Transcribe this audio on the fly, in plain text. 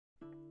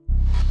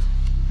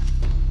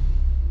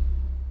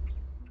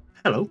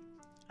Hello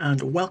and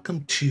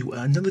welcome to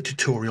another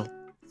tutorial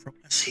from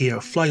us here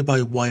at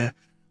FlyByWire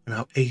on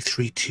our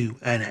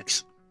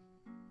A32NX.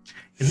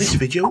 In this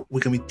video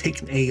we're going to be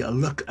taking a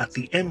look at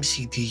the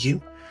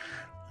MCDU,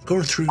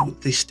 going through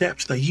the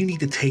steps that you need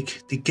to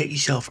take to get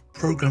yourself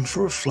programmed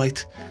for a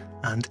flight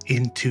and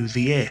into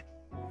the air.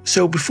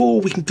 So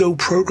before we can go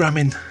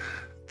programming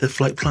the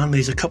flight plan,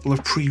 there's a couple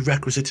of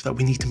prerequisites that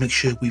we need to make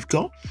sure we've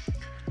got.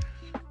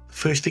 The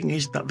first thing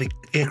is that the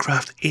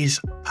aircraft is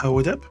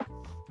powered up.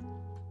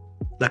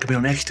 That could be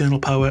on external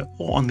power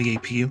or on the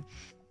APU,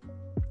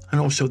 and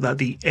also that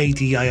the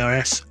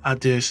ADIRS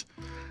adders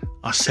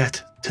are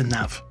set to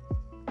nav.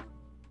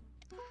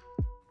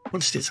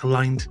 Once it's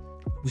aligned,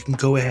 we can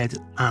go ahead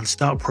and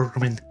start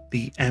programming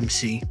the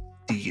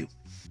MCDU.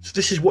 So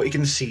this is what you're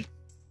going to see.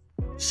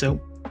 So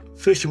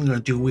first thing we're going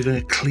to do, we're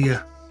going to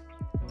clear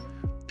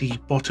the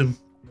bottom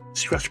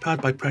scratch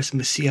pad by pressing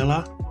the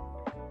CLR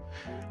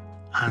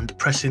and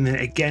pressing it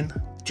again,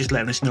 just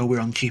letting us know we're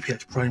on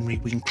GPS primary.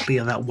 We can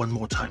clear that one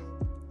more time.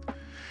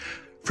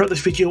 Throughout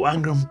this video,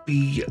 I'm going to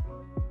be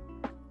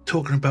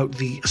talking about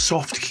the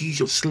soft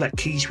keys or select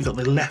keys. We've got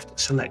the left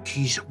select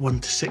keys 1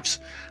 to 6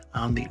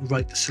 and the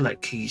right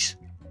select keys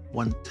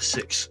 1 to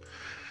 6.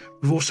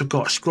 We've also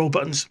got scroll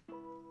buttons,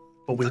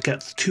 but we'll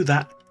get to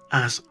that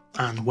as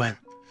and when.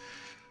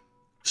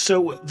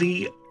 So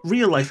the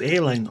real life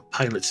airline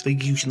pilots, they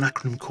use an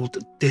acronym called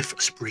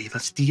DIFSPRI.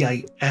 That's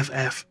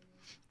DIFFSRIPP.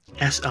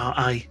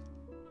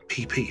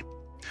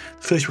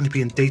 The first one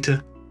being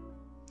data,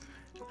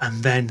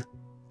 and then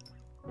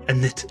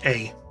init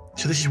A.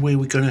 So this is where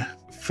we're going to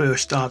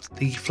first start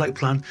the flight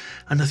plan,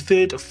 and the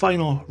third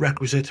final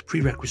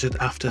prerequisite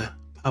after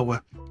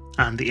power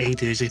and the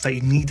ADIRS is that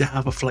you need to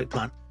have a flight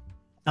plan.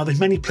 Now there's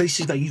many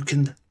places that you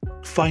can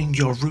find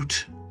your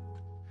route.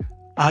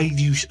 I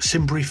use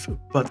SimBrief,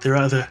 but there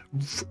are other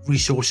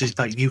resources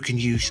that you can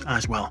use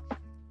as well.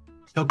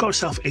 So I've got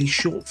myself a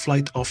short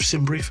flight off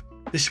SimBrief.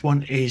 This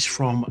one is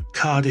from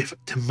Cardiff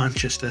to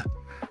Manchester.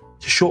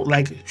 It's a short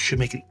leg, should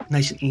make it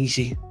nice and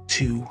easy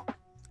to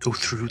go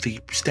through the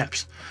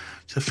steps.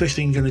 So the first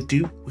thing you're going to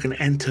do, we're going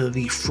to enter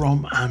the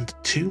from and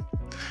to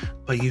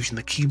by using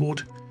the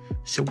keyboard.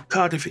 So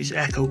Cardiff is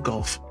Echo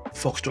Golf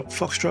Foxtrot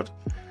Foxtrot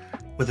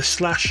with a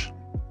slash,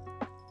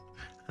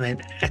 and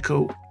then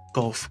Echo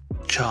Golf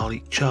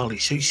Charlie Charlie.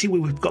 So you see where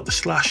we've got the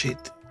slash,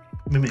 it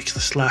mimics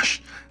the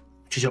slash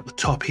which is up the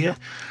top here.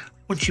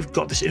 Once you've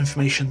got this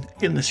information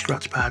in the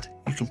scratch pad,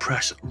 you can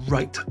press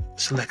right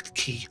select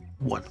key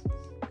 1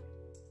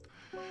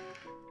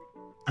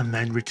 and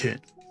then return.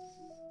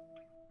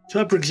 So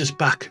that brings us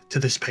back to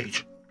this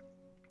page.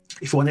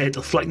 If you want to edit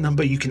the flight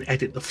number, you can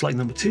edit the flight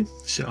number too.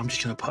 So I'm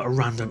just going to put a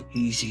random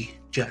easy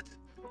jet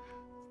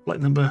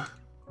flight number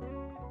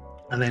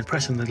and then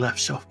pressing the left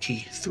soft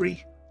key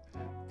 3.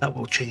 That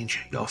will change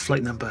your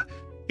flight number.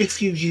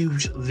 If you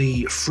use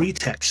the free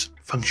text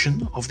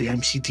function of the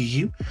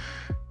MCDU,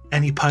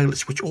 any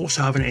pilots which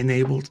also have it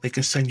enabled, they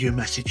can send you a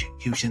message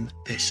using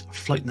this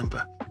flight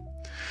number.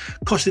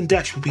 Cost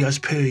index will be as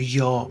per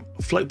your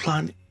flight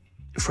plan.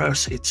 For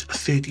us, it's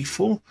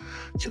 34.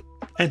 So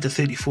enter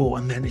 34,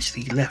 and then it's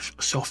the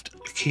left soft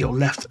key or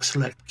left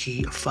select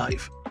key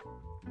 5.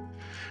 And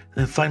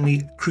then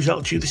finally, cruise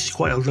altitude. This is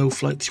quite a low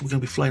flight, so we're going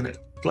to be flying at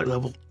flight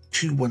level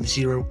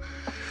 210.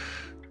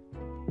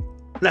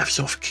 Left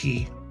soft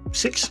key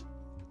 6,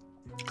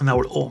 and that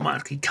will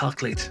automatically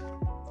calculate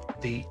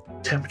the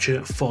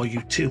temperature for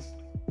you too.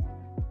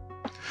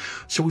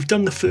 So we've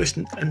done the first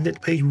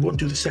init page. We won't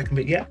do the second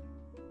bit yet.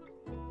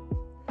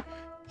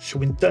 So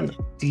we've done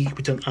D,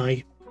 we've done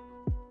I.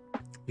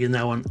 We are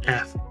now on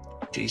F,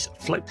 which is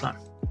flight plan.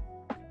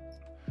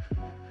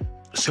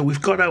 So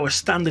we've got our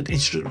standard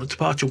instrument of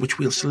departure, which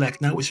we'll select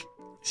now.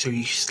 So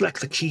you select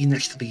the key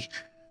next to the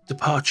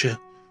departure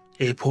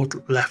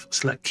airport, left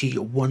select key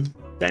 1,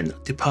 then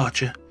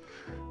departure.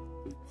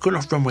 Going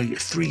off runway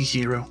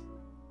 30, and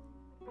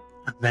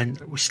then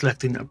we're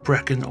selecting a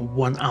Brecon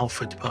 1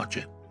 Alpha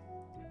departure.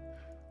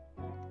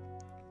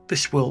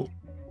 This will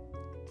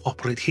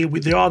operate here.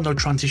 There are no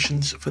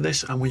transitions for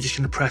this, and we're just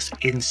going to press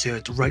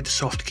insert right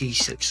soft key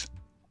 6.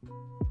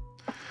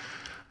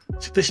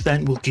 So this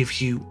then will give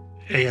you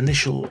an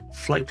initial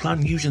flight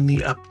plan using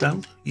the up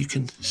down. You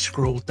can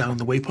scroll down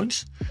the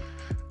waypoints.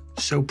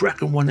 So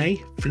Brecon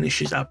 1A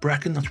finishes at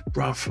Brecon, that's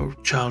Bravo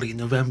Charlie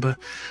November.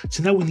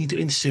 So now we need to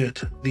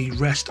insert the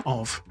rest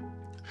of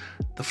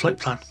the flight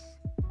plan.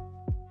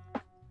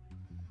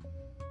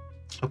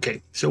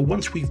 Okay, so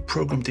once we've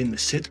programmed in the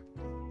SID,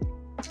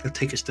 it'll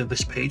take us to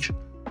this page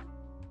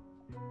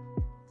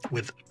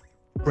with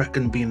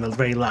Brecon being the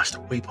very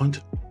last waypoint.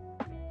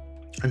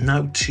 And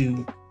now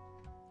to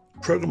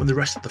program the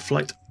rest of the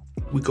flight,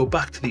 we go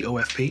back to the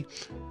OFP.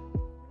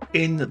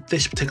 In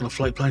this particular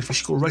flight plan, if we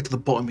scroll right to the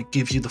bottom, it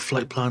gives you the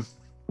flight plan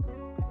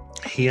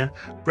here.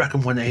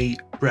 Brecon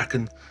 1A,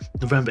 Brecon,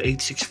 November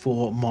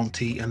 864,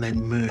 Monty, and then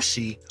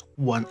Mercy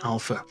 1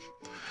 Alpha.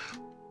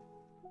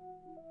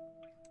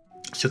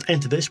 So to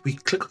enter this, we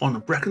click on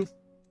Brecon.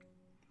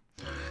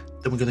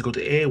 Then we're going to go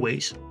to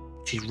Airways,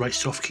 which is right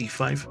soft key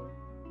 5.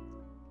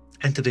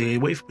 Enter the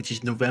airwave, which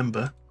is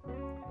November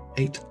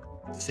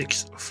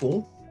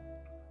 864,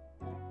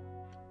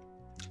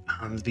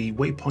 and the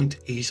waypoint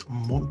is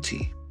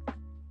Monty.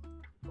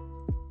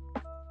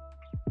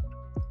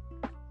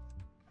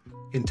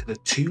 Into the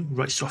 2,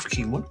 right soft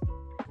key 1,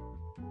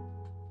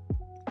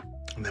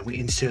 and then we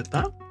insert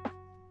that.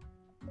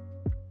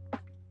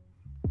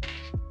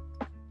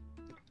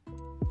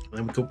 And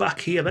then we go back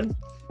here, then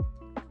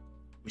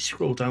we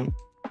scroll down,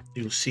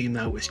 you'll see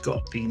now it's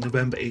got the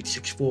November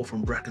 864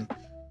 from Brecon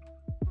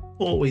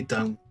all the way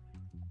down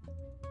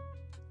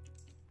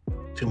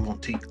to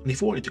Monty. And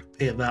if you wanted to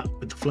compare that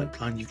with the flight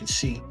plan, you can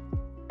see,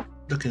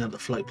 looking at the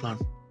flight plan,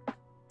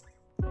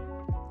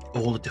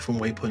 all the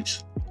different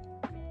waypoints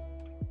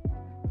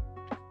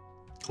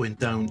going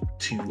down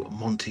to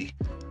Monty.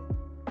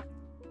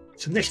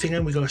 So next thing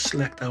then, we're going to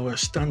select our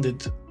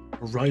standard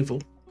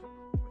arrival,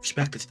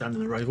 expected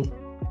standard arrival.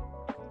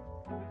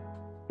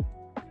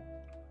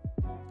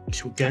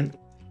 So again,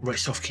 right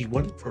soft key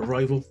 1 for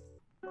arrival.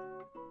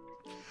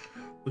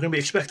 We're going to be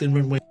expecting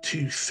runway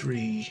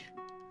 23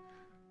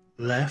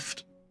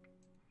 left,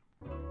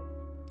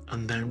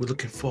 and then we're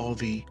looking for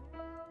the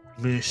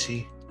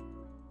Mercy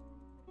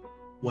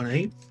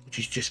 1A, which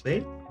is just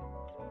there.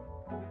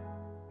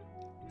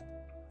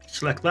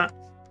 Select that.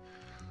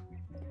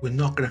 We're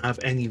not going to have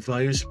any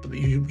vires, but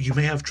you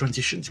may have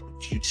transitions,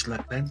 which you'd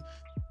select then,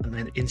 and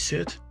then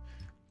insert.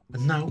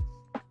 And now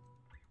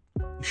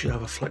we should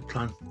have a flight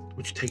plan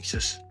which takes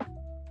us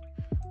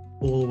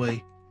all the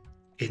way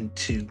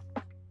into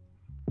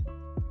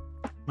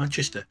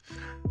Manchester.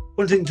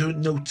 One thing to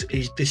note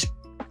is this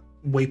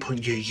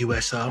waypoint here,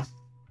 USR,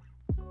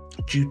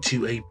 due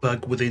to a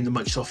bug within the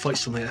Microsoft Flight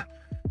Simulator,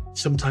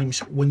 sometimes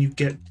when you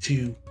get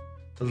to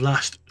the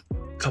last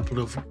couple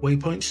of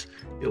waypoints,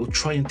 it will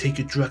try and take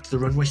you direct to the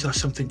runway, so that's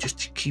something just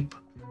to keep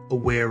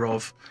aware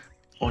of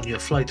on your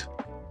flight.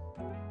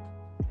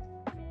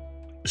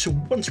 So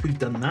once we've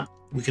done that,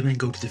 we can then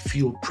go to the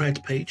fuel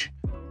pred page,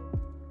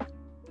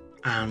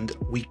 and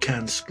we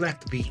can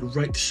select the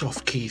right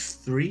soft key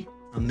 3,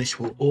 and this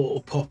will auto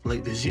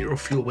populate the 0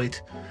 fuel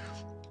weight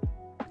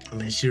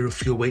and then 0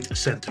 fuel weight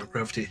center of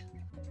gravity.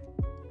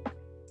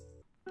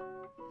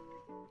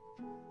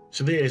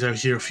 So there is our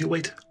 0 fuel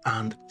weight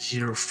and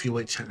 0 fuel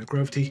weight center of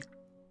gravity.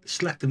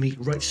 Selecting the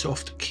right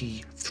soft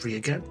key 3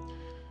 again,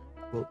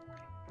 we'll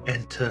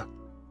enter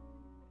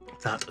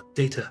that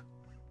data.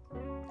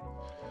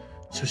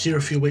 So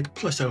 0 fuel weight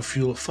plus our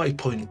fuel of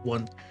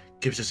 5.1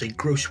 gives us a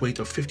gross weight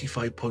of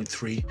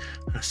 55.3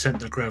 and a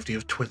center of gravity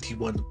of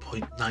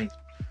 21.9.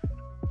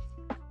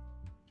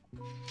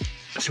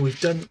 So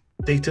we've done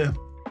data,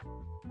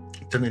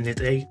 done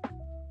init A,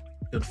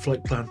 done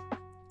flight plan,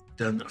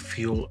 done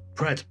fuel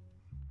pred.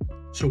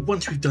 So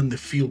once we've done the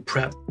fuel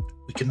prep,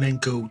 we can then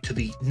go to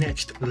the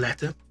next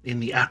letter in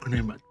the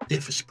acronym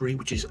DIFSPRI,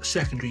 which is a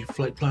secondary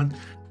flight plan.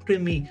 But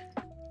in the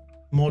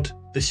mod,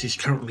 this is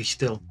currently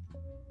still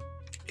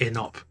in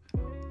op.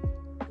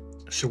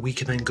 So we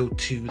can then go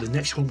to the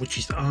next one, which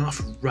is the ARF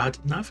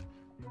RADNAV.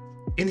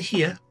 In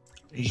here,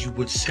 you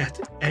would set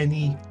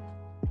any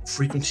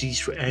frequencies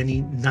for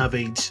any nav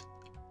aids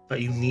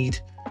that you need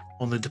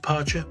on the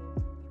departure.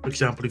 For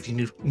example, if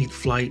you need to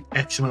fly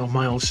X amount of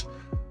miles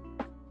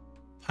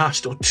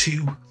past or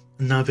to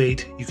a nav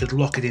aid, you could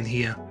lock it in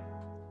here.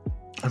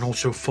 And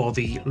also for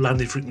the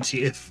landing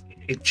frequency, if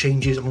it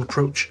changes on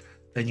approach,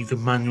 then you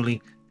can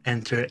manually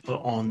enter it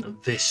on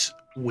this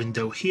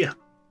window here.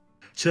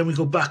 So then we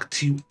go back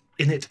to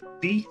init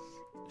B.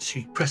 So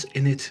you press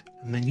init,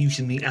 and then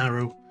using the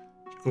arrow,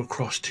 you go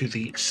across to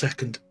the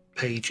second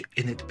page,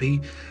 init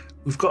B.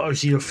 We've got our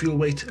 0 fuel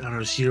weight and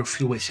our 0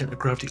 fuel weight center of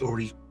gravity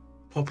already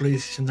populated.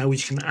 So now we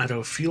just can add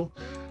our fuel.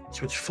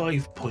 So it's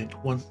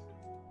 5.1.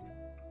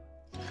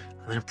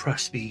 And then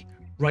press the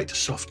right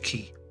soft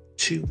key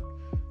 2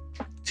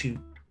 to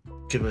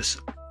give us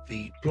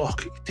the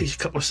block. It takes a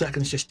couple of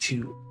seconds just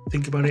to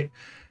think about it.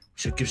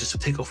 So it gives us a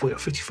takeoff weight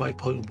of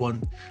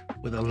 55.1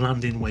 with a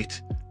landing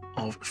weight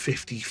of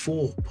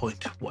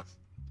 54.1.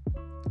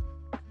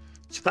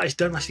 So that is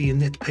done. That's the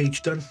init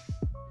page done.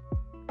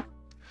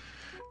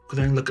 We'll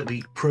then look at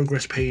the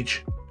progress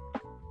page.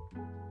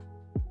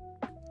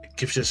 It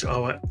gives us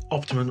our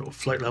optimum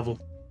flight level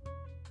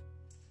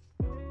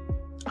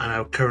and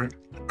our current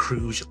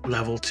cruise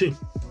level 2.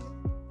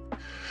 And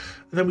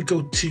then we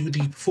go to the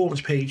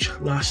performance page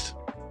last,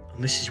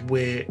 and this is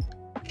where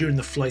during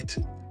the flight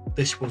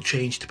this will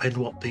change depending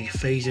on what the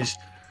phase is.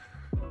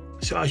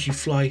 So as you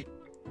fly,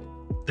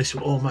 this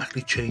will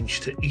automatically change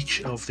to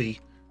each of the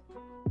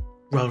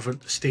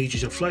relevant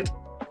stages of flight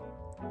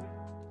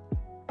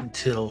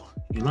until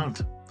you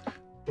land.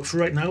 But for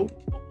right now,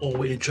 all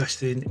we're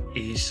interested in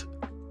is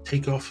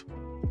takeoff.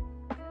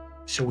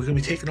 So we're going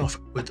to be taking off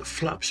with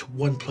flaps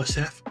 1 plus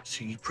F.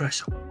 So you press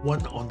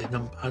 1 on the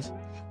numpad,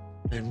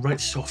 then right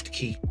soft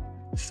key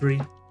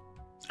 3,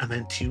 and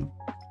then to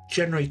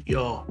generate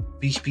your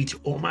V-speed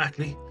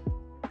automatically,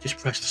 just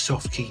press the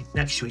soft key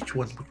next to each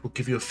one, which will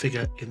give you a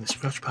figure in the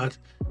scratch pad,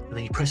 and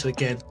then you press it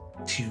again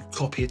to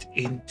copy it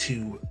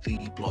into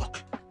the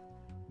block.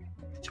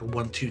 So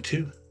 1, 2,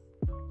 2,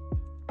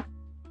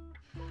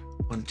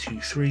 1,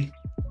 2, 3,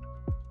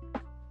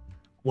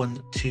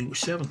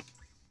 127.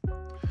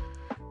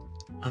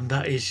 And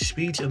that is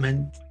speed, and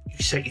then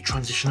you set your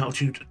transition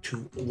altitude to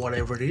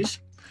whatever it is.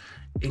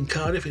 In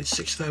Cardiff it's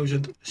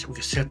 6,000, so we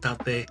can set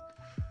that there.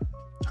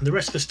 And the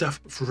rest of the stuff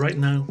for right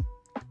now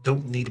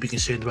don't need to be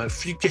concerned about.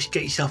 If you just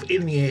get yourself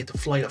in the air to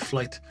fly a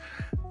flight,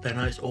 then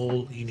that's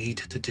all you need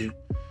to do.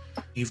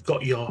 You've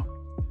got your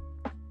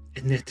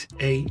init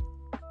A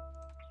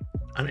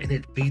and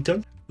init B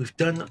done. We've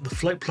done the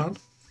flight plan.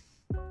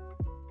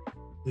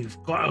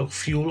 We've got our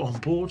fuel on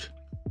board.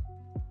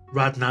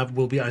 RadNav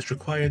will be as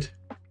required.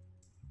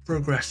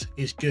 Progress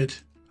is good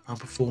and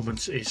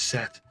performance is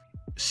set.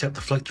 Set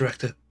the flight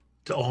director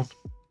to on,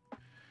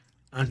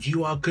 and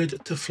you are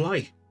good to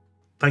fly.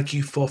 Thank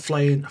you for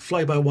flying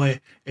FlyByWire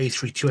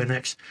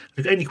A32NX. If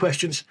you have any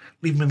questions,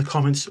 leave them in the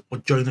comments or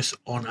join us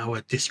on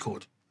our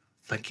Discord.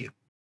 Thank you.